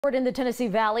In the Tennessee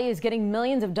Valley is getting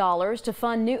millions of dollars to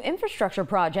fund new infrastructure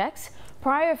projects.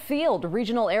 Pryor Field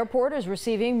Regional Airport is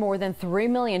receiving more than $3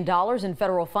 million in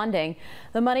federal funding.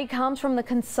 The money comes from the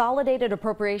Consolidated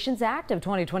Appropriations Act of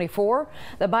 2024.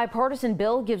 The bipartisan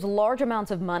bill gives large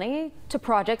amounts of money to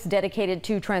projects dedicated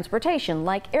to transportation,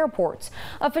 like airports.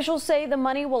 Officials say the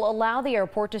money will allow the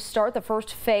airport to start the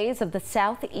first phase of the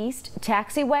Southeast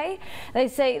Taxiway. They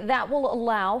say that will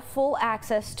allow full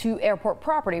access to airport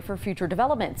property for future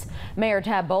developments. Mayor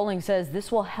Tab Bowling says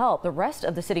this will help the rest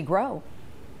of the city grow.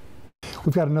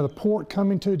 We've got another port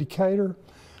coming to Decatur.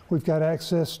 We've got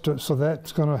access to, so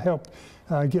that's going to help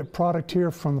get product here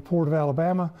from the Port of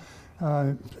Alabama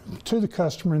to the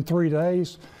customer in 3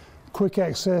 days. Quick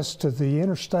access to the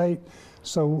interstate.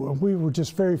 So we were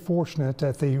just very fortunate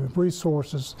that the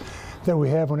resources that we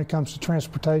have when it comes to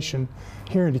transportation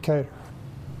here in Decatur.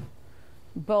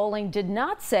 Bowling did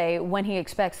not say when he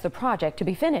expects the project to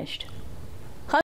be finished.